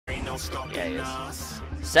Yeah, he is.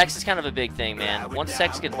 Sex is kind of a big thing, man. Once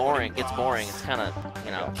sex gets boring, it's kind of,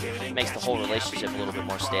 you know, it makes the whole relationship a little bit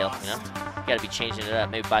more stale, you know? You gotta be changing it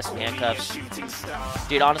up. Maybe buy some handcuffs.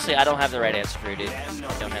 Dude, honestly, I don't have the right answer for you, dude.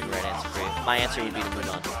 I don't have the right answer for you. My answer would be to move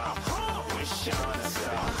on.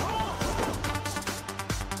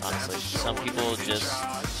 Honestly, some people just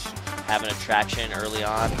have an attraction early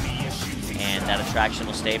on, and that attraction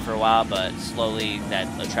will stay for a while, but slowly that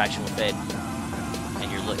attraction will fade,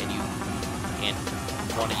 and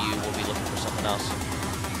one of you will be looking for something else.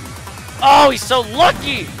 Oh, he's so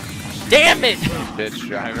lucky! Damn it! Bitch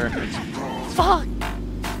driver. Fuck! Am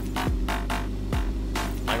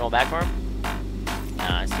I going back for him?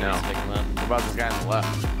 Nah, I see he's picking him up. What about this guy on the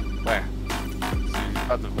left? Where?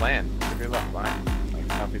 About the land. Look at your left line. Like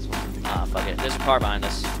southeast 150. Ah, fuck it. There's a car behind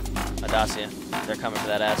us. Audacia. They're coming for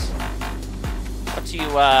that ass. What's you,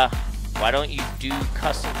 why don't you do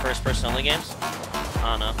custom first-person only games? I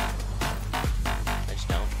don't know. I just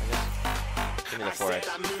don't, I guess. Give me the 4X.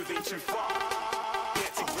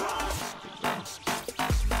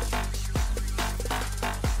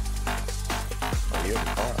 Oh, you have a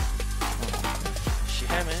car.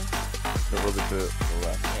 Yeah, man. A little bit to the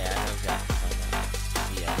left. Yeah, I know exactly.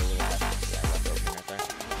 Yeah, the little left. Yeah, left open right there.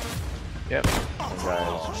 Yep.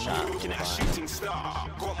 Oh, shot. Shooting star.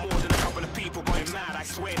 Got more than a couple of people going mad. I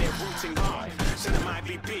swear they're rooting hard. So they might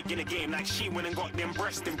be big in the game like she went and got them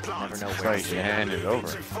breast implants. Never know That's where why you should hand it over.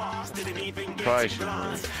 Probably should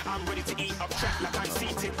move.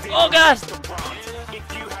 Oh, God!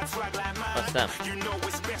 What's them?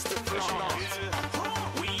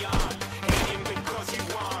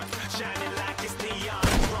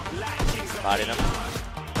 Bodied him.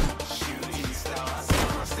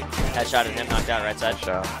 Headshot at him, knocked out right side.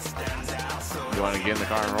 Shot. You want to get in the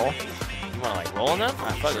car and roll? You want to like roll them?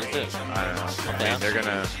 Alright, fuck it, let's do it. I don't know. I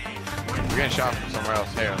mean, we're getting shot from somewhere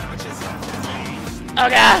else here. Oh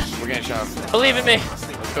God! We're getting shot. Believe in me.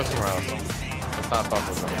 Let's go somewhere else. Let's not fuck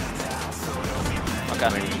with them. Okay.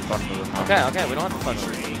 Maybe we fuck with them. Okay, we don't have to fuck with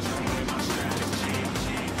them.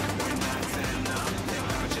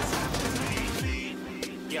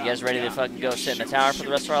 You guys ready to fucking go sit in the tower for the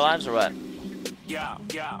rest of our lives or what?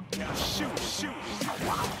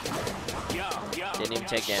 Didn't even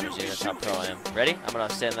take damage, dude. That's how pro I am. Ready? I'm gonna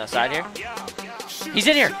stand on the side here. He's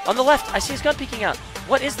in here! On the left! I see his gun peeking out!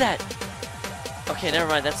 What is that? Okay, never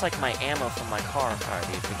mind. That's like my ammo from my car. Alright,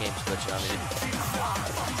 dude. The game's glitching on me, dude.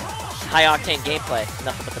 High octane gameplay.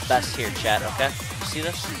 Nothing but the best here, chat, okay? You see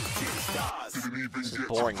this? This is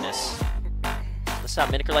boringness. That's how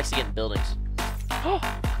Miniker likes to get in buildings. Oh,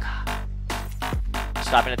 God.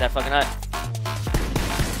 Stopping at that fucking hut.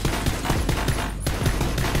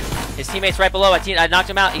 His teammate's right below. I knocked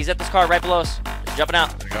him out. He's at this car right below us. Jumping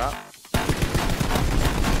out.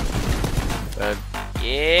 Dead.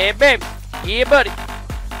 Yeah, babe. Yeah, buddy.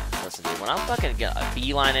 Listen, dude, when I'm fucking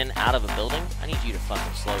beelining out of a building, I need you to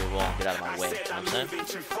fucking slow your roll and get out of my way. You know what I'm saying?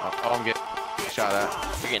 Oh, I'm getting shot at.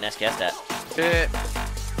 You're getting SKS'd at. Shit.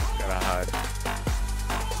 Gotta hide.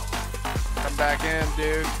 Come back in,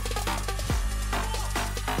 dude.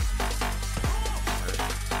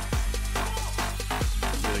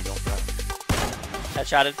 Really going for that.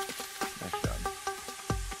 Headshotted. Nice shot.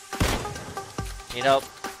 Need help.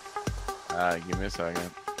 Give me a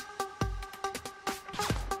second.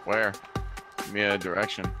 Where? Give me a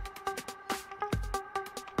direction.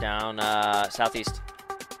 Down, southeast.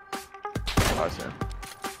 Oh, I see him.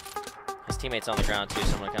 His teammate's on the ground too,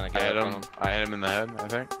 so I'm gonna kind of get up on him. I hit him in the head, I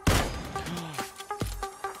think.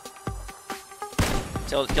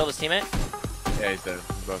 Killed his teammate? Yeah, he's dead.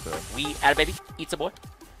 He's both dead. We at a baby. Eats a boy.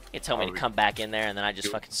 You told me to come back in there and then I just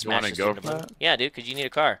fucking smash this go dude. for that? Yeah, dude, because you need a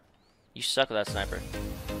car. You suck with that sniper.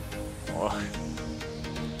 Oh.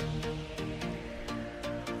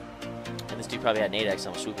 And this dude probably had an 8x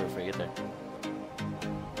on Super before you get there.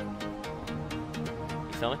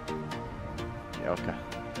 You feel me? Yeah, okay.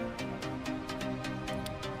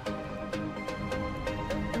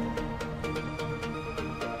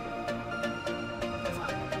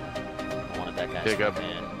 I wanted that guy. Pick up.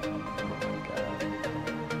 Man.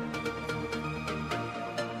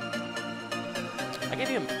 I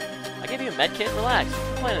gave you a med kit. Relax.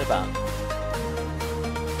 What are you complaining about?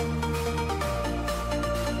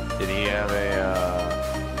 Did he have a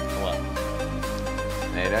What?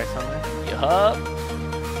 an 8x on there? Yup.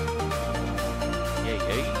 Yeah.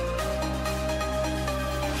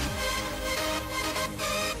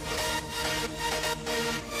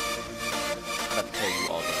 I'm about to tell you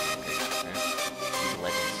all these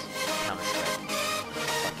legends, Counter-Strike,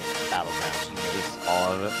 fucking Battlegrounds. You know, Just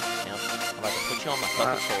all of it? I'm about to put you on my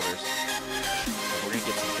fucking shoulders. And we're gonna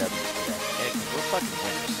get some W's today. Okay? 'Cause we're fucking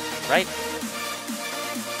winners. right?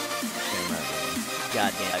 Damn right.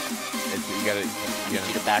 God damn. You Need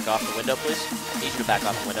you to back off the window, please. Need you to back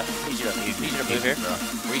off the window. Need you to move here.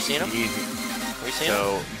 Were you seeing him? Easy. Were you seeing him?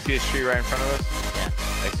 So, you see this tree right in front of us? Yeah.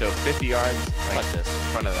 Like, so 50 yards, like, Fuck this. in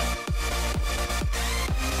front of that.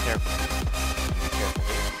 Careful. Be careful,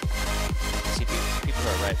 dude. See, people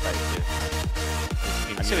are right by you, too.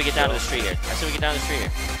 I say we get down to the street here.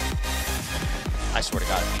 I swear to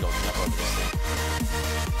God, if you don't jump over this thing.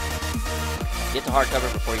 Get to hard cover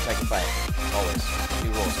before you take a fight. Always.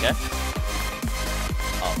 New rules, okay?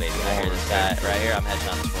 Oh, baby, I hear this guy right here. I'm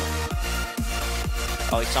headshot this one.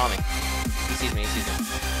 Oh, he saw me. He sees me.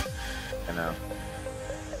 I know.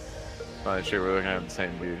 Not sure we're looking at the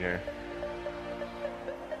same dude here.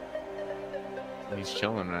 He's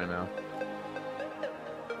chilling right now.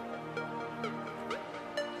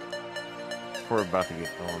 We're about to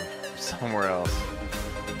get going somewhere else.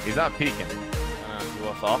 He's not peeking. You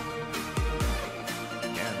will fall.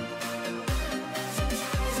 Again.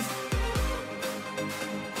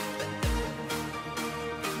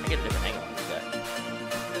 I get a different angle on this guy.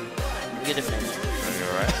 We get a different angle. Are you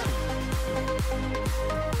alright?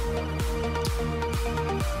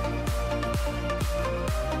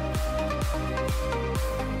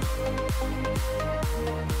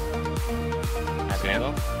 Happy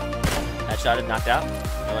angle. Headshotted, knocked out.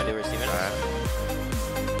 No idea where he's teaming.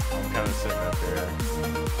 I'm kind of sitting up here.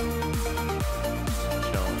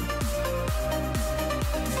 Chilling.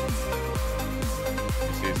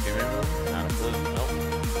 You see his teammate moving? Not a clue. Nope.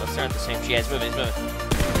 Let's start at the same. Yeah, he's moving.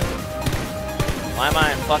 Why am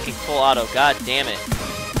I in fucking full auto? God damn it.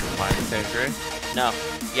 Behind the same tree? No.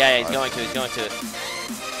 Yeah, he's going to it.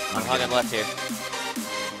 I'm hugging left here.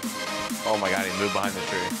 Oh my god, he moved behind the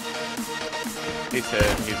tree. He's hit.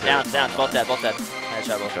 Down. Both dead.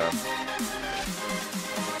 Headshot both. Sure.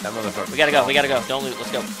 That motherfucker. We gotta go. Don't loot.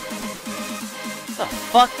 Let's go. What the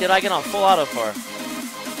fuck did I get on full auto for?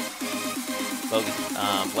 Bogey.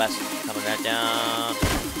 West coming right down.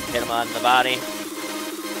 Hit him on the body.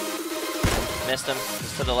 Missed him.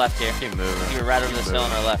 He's to the left here. Keep moving. You were right over this hill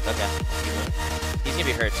on our left. Okay. He's gonna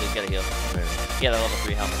be hurt, so he's gotta heal. He had a level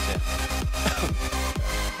 3 helmet too.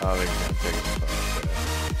 Oh, they're gonna take it.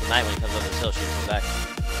 Tonight when he comes over this hill, shoot him back.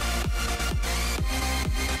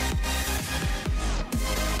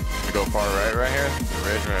 We go far right here. The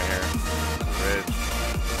ridge right here. The ridge.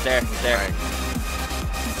 There. Right.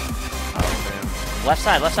 Oh, man. Left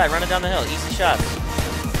side, running down the hill. Easy shots.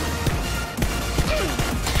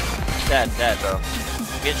 Dead. So,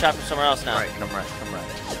 Get shot from somewhere else now. right, come right.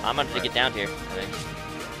 I'm gonna have to get down here, I think.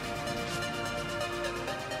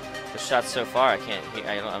 The shots so far, I can't.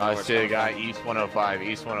 I don't know I where see a it's guy coming east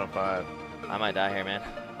 105. from. I might die here, man.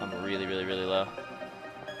 I'm really low.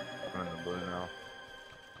 I'm in the blue now.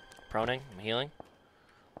 Proning. I'm healing.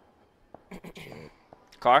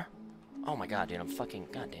 Car. Oh my god, dude. I'm fucking.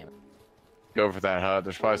 God damn it. Go for that hut.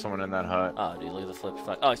 There's probably someone in that hut. Oh, dude. Look at the flip.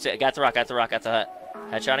 Fuck. Oh, got the rock. Got the hut.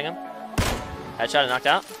 Headshotting him. Headshot and knocked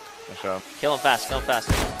out. Kill him fast.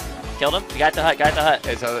 Killed him. You got the hut.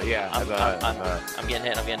 It's yeah. I'm getting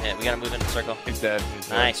hit. We gotta move in the circle. He's dead.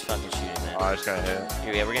 Nice fucking shooting, man. Oh, I just got hit.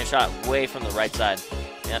 Here, yeah, we're getting shot way from the right side.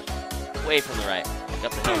 Yep. Way from the right. Like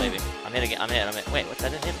up the hill, maybe. I'm hit again. I'm hit. Wait, what?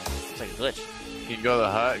 That didn't hit me. It's like a glitch. You can go to the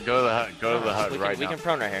hut. Go to the hut right now. We can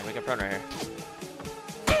prone right here.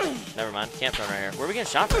 Never mind. Can't prone right here. Where are we getting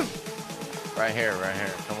shot from? Right here.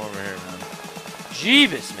 Come over here, man.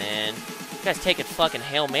 Jeebus, man. You guys taking fucking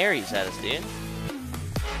Hail Marys at us, dude.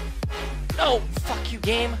 No! Fuck you,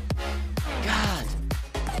 game. God.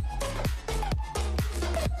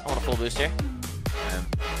 I want a full boost here.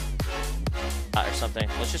 Or something.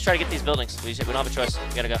 Let's just try to get these buildings. We don't have a choice.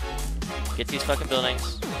 We gotta go. Get these fucking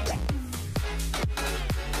buildings.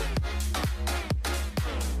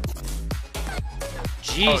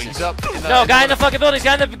 Jesus. Oh, he's up. No, guy in the fucking buildings.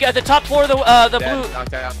 Guy in the top floor of the blue.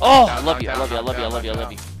 Oh, I love you. I love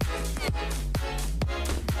you.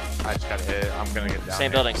 I just got hit. I'm gonna get down.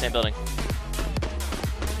 Same building.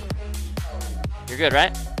 You're good,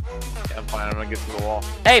 right? Yeah, I'm fine. I'm gonna get to the wall.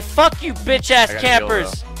 Hey, fuck you, bitch ass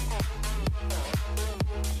campers.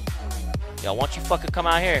 Yo, why don't you fucking come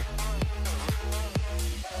out here?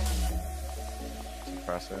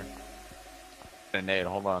 Suppressor. A nade.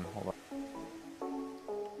 Hold on.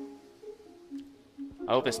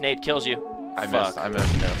 I hope this nade kills you. I missed.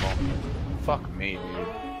 Careful. Fuck me, dude.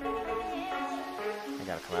 I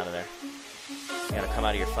gotta come out of there. You gotta come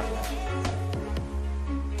out of your fucking.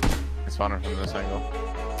 It's spawning from this angle.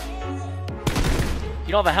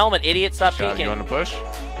 You don't have a helmet, idiot. Stop Shot, peeking. You want to push?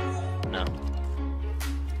 No.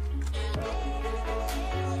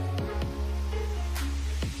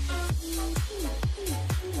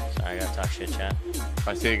 Sorry. I gotta talk shit, chat.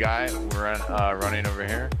 I see a guy running over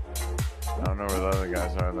here. I don't know where the other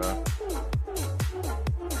guys are though.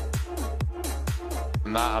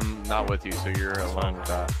 I'm not with you, so you're alone with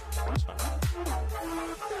that. That's fine.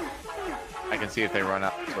 I can see if they run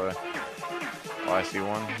out this way. Oh, I see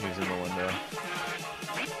one. He's in the window.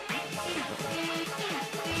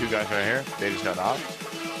 Two guys right here. They just got off.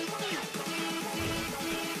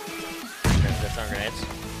 Okay, that's on grenades.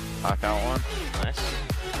 Knocked out one. Nice.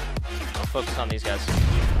 I'll focus on these guys.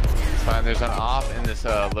 It's fine. There's an off in this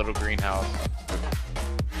little greenhouse.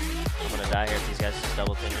 I'm gonna die here if these guys just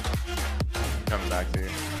double team me. Coming back to you.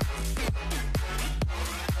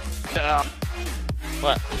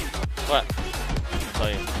 What? What? Tell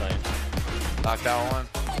you. Knocked out one.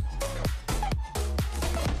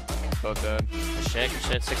 Both dead. Good shit.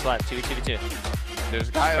 6 alive. 2v2v2. There's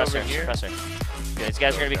a guy over here. Suppressor. Yeah, these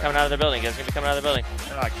guys are gonna be coming out of their building. No,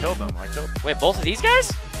 I killed them. Wait, both of these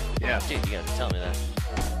guys? Yeah. Dude, you gotta be telling me that.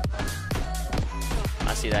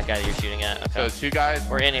 I see that guy that you're shooting at. Okay. So 2 guys.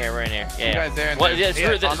 We're in here. Yeah. Two guys there. And What? yeah, on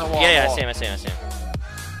the wall. Yeah, I see him.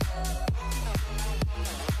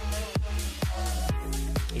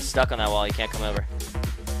 He's stuck on that wall. He can't come over.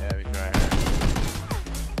 Yeah, he's right here.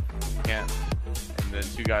 Can't. And then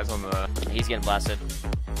 2 guys on the. He's getting blasted.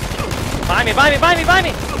 Behind me!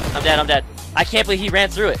 I'm dead. I can't believe he ran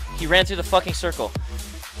through it. He ran through the fucking circle.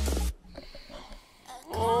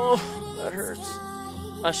 Oh, that hurts.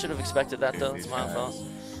 I should have expected that though. That's my fault.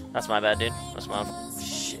 That's my bad, dude. That's my fault.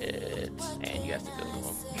 Shit. And you have to go to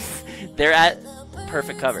them. They're at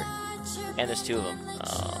perfect cover. And there's 2 of them.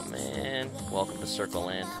 Oh, man. Welcome to Circle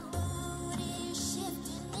Land.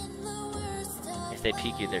 If they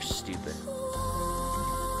peek you, they're stupid.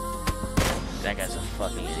 That guy's a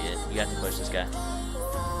fucking idiot. You have to push this guy.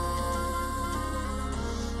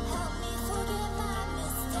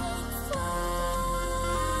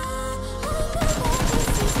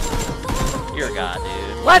 You're a god,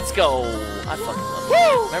 dude. Let's go! I fucking love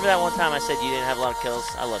you. Remember that one time I said you didn't have a lot of kills?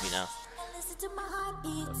 I love you now.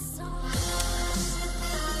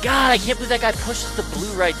 God, I can't believe that guy pushes the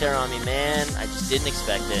blue right there on me, man. I just didn't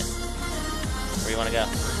expect it. Where do you want to go?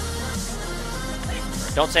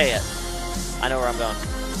 Don't say it. I know where I'm going.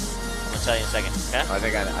 I'm gonna tell you in a second. Okay? I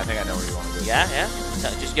think I know where you want to go. Yeah.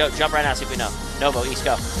 Just go, jump right now. See if we know. Nova, East,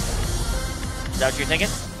 go. Is that what you're thinking?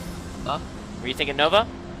 Huh? Were you thinking Nova?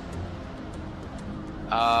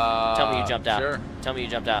 Tell me you jumped out. Sure. Tell me you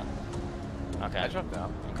jumped out. Okay. I jumped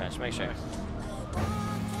out. Okay, just make sure.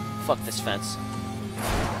 Fuck this fence.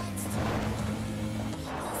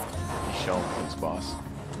 Show him this boss.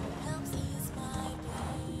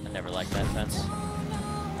 I never liked that fence.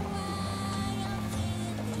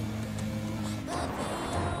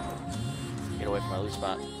 Get away from my loot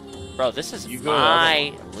spot. Bro, this is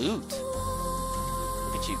my loot.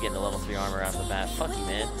 Look at you getting the level 3 armor out of the bat. Fuck you,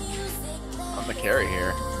 man. I'm the carry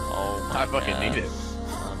here. Oh my I fucking need it.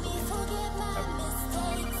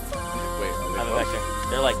 Wait, I have a vector.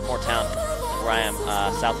 They're like more town where I am,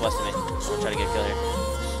 southwest of me. I'm gonna try to get a kill here.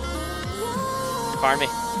 Pardon me.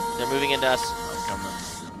 They're moving into us. I'm coming.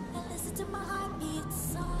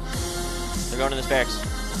 They're going to this barracks.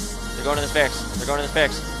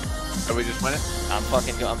 Are we just winning? I'm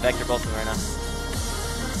vector both of them right now.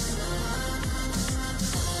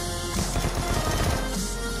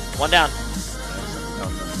 One down.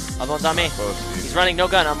 Other one's on me. He's running, no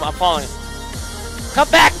gun. I'm following him. Come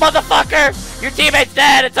back, motherfucker! Your teammate's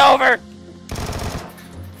dead. It's over.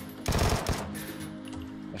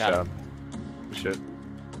 Got him. Shit.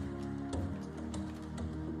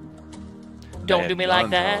 Don't do me like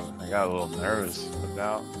that. I got a little nervous. Looked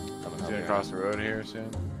out. I'm gonna cross the road here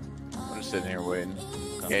soon. I'm just sitting here waiting.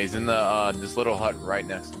 Yeah, he's in the this little hut right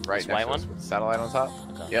next to us with the satellite on top.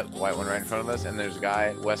 Okay. Yep, white one right in front of us, and there's a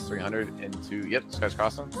guy west 300 into. Yep, this guy's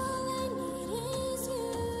crossing.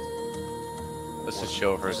 Let's just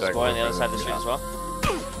chill for a second. Boy on the other side of the street as well.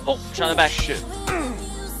 Oh, shot in the back. Shit.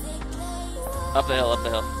 Up the hill.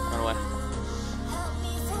 Run away.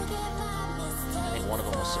 I think one of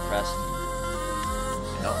them was suppressed.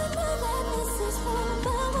 No.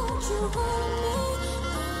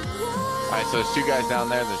 Alright, so there's 2 guys down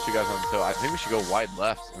there, and there's 2 guys on the hill. I think we should go wide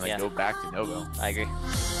left and then go back to Novo. I agree.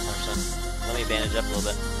 100%. Let me bandage up a little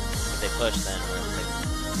bit. If they push, then we're gonna take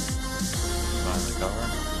Finally cover.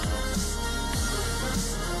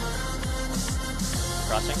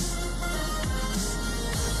 crossing.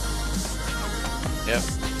 Yep.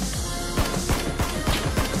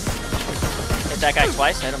 Hit that guy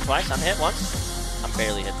twice. Hit him twice. I'm hit once. I'm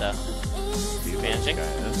barely hit though. Bandaging.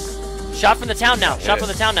 Shot from the town now. You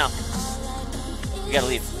gotta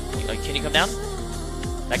leave. Can you come down?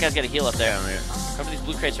 That guy's got a heal up there. Yeah, Come to these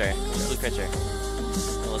blue crates right here. These blue crates right here.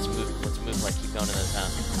 Well, let's move, like, keep going into the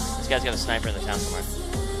town. This guy's got a sniper in the town somewhere.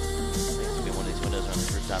 It's gonna be one of these windows or on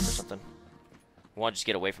this rooftop or something. We want to just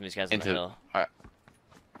get away from these guys on the hill.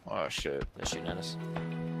 Oh, shit. They're shooting at us.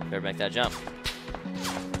 Better make that jump.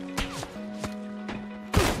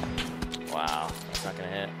 Wow, that's not gonna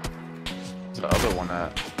hit. Where's the other one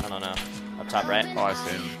at? I don't know. Up top right. Oh, I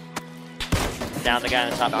see him. Down the guy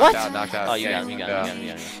on the top. Knocked What? out, knocked out. Oh, you got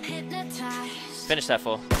him. Finish that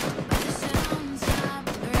fool.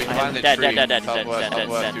 Behind the Dead. Southwest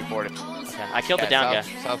 240. Okay, I killed the down guy.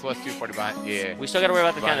 Southwest 240 behind. Yeah. We still gotta worry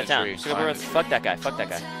about the guy in the town. tree. Fuck that guy. Fuck that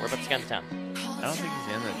guy. Worry about the guy in the town. I don't think he's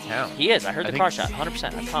in the town. He is. I heard the car shot.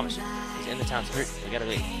 100%. I promise you. He's in the town. So we gotta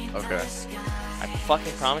leave. Okay. I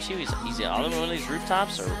fucking promise you, he's on one of these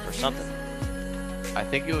rooftops or something. I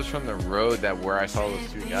think it was from the road where I saw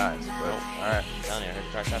those two guys. But alright, I'm telling you, I heard the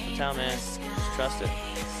car shot from town, man. Just trust it.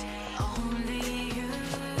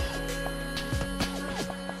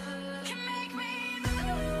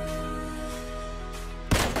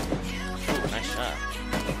 Ooh, nice shot.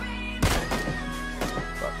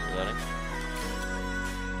 Reloading.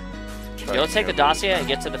 Okay, let's take the dossier and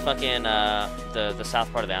get to the fucking the south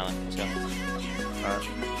part of the island. Let's go. Alright.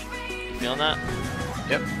 You feeling that?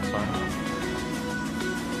 Yep, that's fine.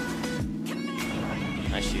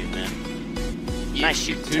 Nice shoot, man. Nice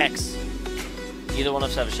shoot, Tex. Either one of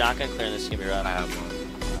us have a shotgun. Clearing this is gonna be rough. I have one.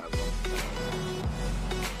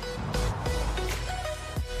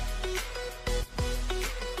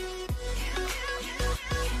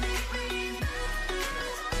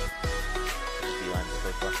 Beeline to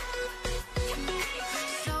play for.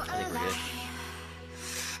 I think we're good.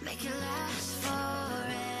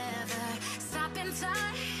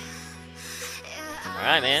 All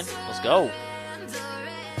right, man. Let's go.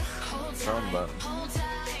 Button.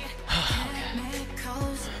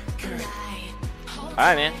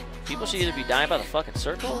 Alright, man. People should either be dying by the fucking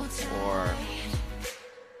circle or.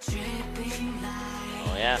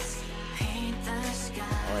 Oh, yeah.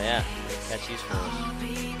 Oh, yeah. Catch these fools.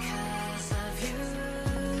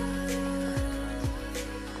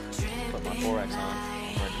 Put my 4X on.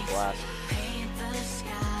 I'm ready to blast.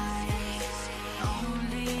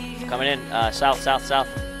 Coming in. South.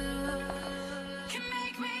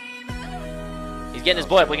 He's getting his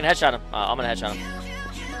boy up. We can headshot him. I'm gonna headshot him.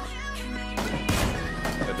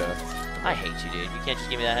 I hate you, dude. You can't just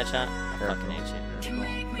give me that headshot. I fucking hate you.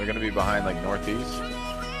 They're gonna be behind like northeast,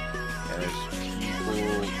 and there's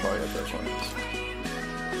people probably up there.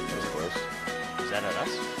 That was close. Is that at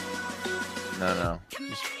us? No.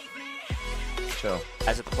 Just chill.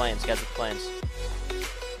 Guys at the planes. Guys at the planes.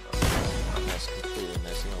 That's completely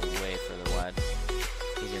missing. Way further wide.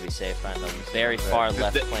 He's gonna be safe behind the very far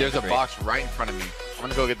left plane. There's a box right in front of me. I'm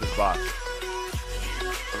gonna go get this box.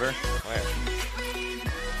 Over. Where?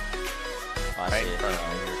 Oh, I Right see in it. front of me.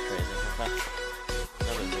 You're crazy. Okay. No,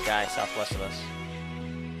 there's a guy southwest of us.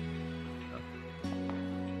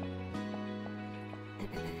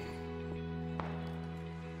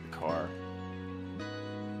 The car.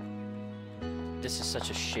 This is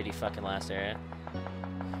such a shitty fucking last area.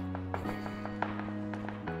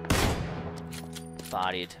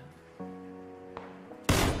 Bodied. And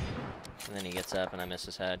then he gets up and I miss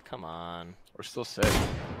his head. Come on. We're still safe.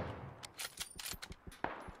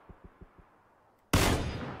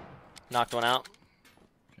 Knocked one out.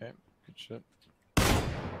 Okay, good shit.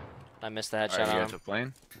 I missed the headshot Alright, you on got him. the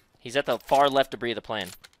plane? He's at the far left debris of the plane.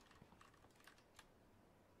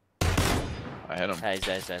 I hit him. Hey, he's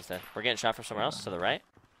dead. We're getting shot from somewhere else to the right.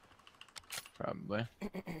 Probably.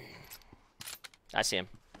 I see him.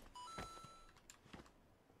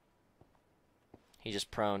 He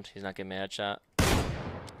just proned. He's not giving me a headshot.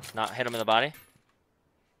 Not hit him in the body.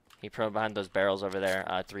 He proned behind those barrels over there.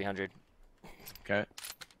 300. Okay.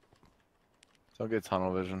 So get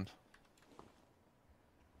tunnel vision.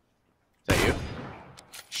 Is that you?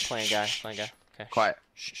 Playing guy. Okay. Quiet.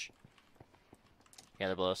 Shh. Yeah,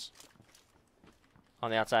 they're below us. On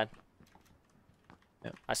the outside.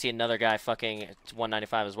 Yep. I see another guy fucking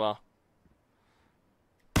 195 as well.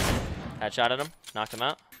 Headshot at him. Knocked him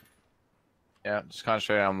out. Yeah, just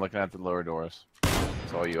concentrate. I'm looking at the lower doors.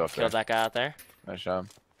 It's all you up there. Killed that guy out there. Nice job.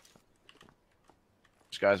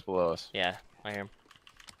 This guy's below us. Yeah, I hear him.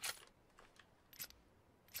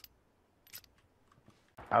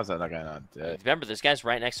 How's that guy not dead? Remember, this guy's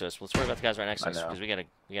right next to us. Let's worry about the guys right next to us I know. because we gotta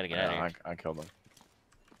get out of here. I killed him.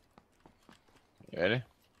 You ready?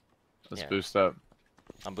 Let's Yeah. boost up.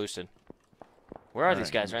 I'm boosted. Where are these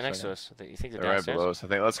Alright, guys give me right a next to us? second. You think they're They're right downstairs? below us. I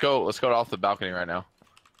think. Let's go off the balcony right now.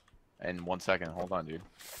 In 1 second. Hold on, dude.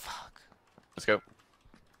 Fuck. Let's go.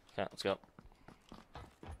 Okay, let's go.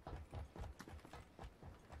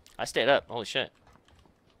 I stayed up. Holy shit.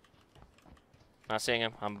 Not seeing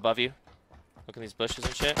him. I'm above you. Look at these bushes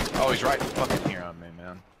and shit. Oh, he's right fucking here on me,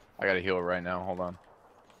 man. I gotta heal right now. Hold on.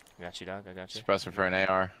 I got you, dog. I got you. Suppressor for an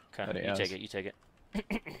AR. Okay, you take it. You take it.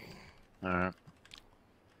 Alright.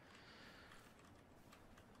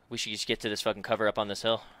 We should just get to this fucking cover up on this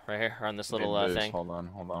hill right here, or on this little thing. Hold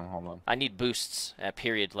on. I need boosts at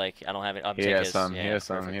period. Like I don't have it. He has some. He has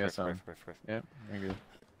some. Perfect. Yep, you're good.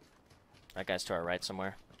 That guy's to our right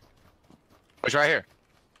somewhere. He's right here.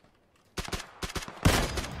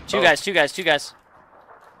 Two guys.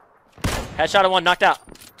 Headshot of one, knocked out.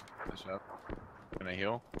 Can I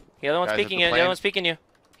heal? The other one's peeking you. The other one's peeking you.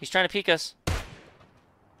 He's trying to peek us.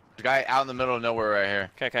 The guy out in the middle of nowhere right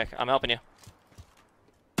here. Okay. I'm helping you.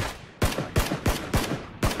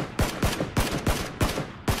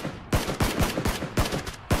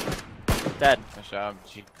 Dead. Nice job.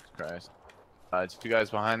 Jesus Christ. It's two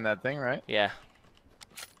guys behind that thing, right? Yeah.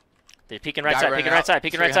 They're peeking right side. Peeking right side.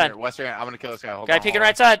 Peeking right side. West right. I'm gonna kill this guy. Hold guy on, peeking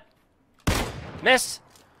right side. Missed.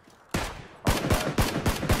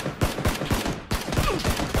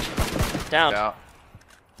 Down. I'm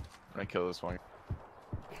gonna kill this one.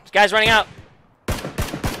 This guy's running out.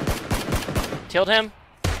 Killed him.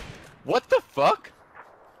 What the fuck?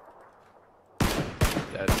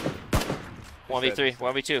 Dead. 1v3.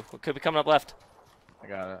 1v2. Could be coming up left. I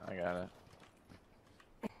got it.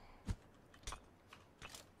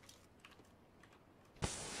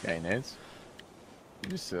 Yeah, nades. You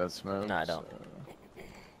just see that smoke? No, I don't.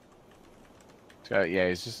 So, yeah,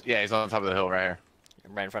 he's on top of the hill right here.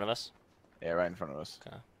 Right in front of us? Yeah, right in front of us.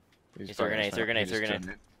 Okay. He's threw a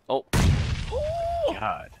grenade. Oh.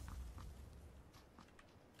 God.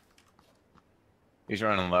 He's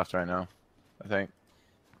running left right now, I think.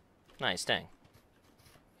 Nice, dang.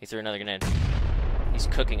 He threw another grenade. He's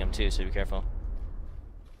cooking him too, so be careful.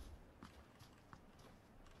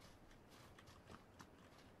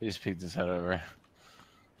 He just peeked his head over.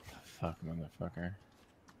 Fuck, motherfucker.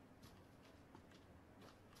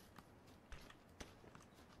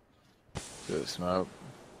 Good smoke.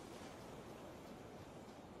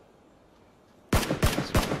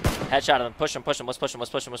 Headshot him. Push him. Let's push him.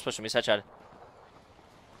 He's headshotted.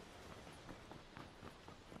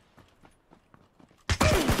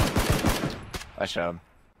 I shot him.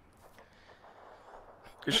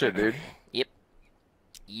 Good shit, dude.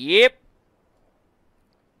 Yep.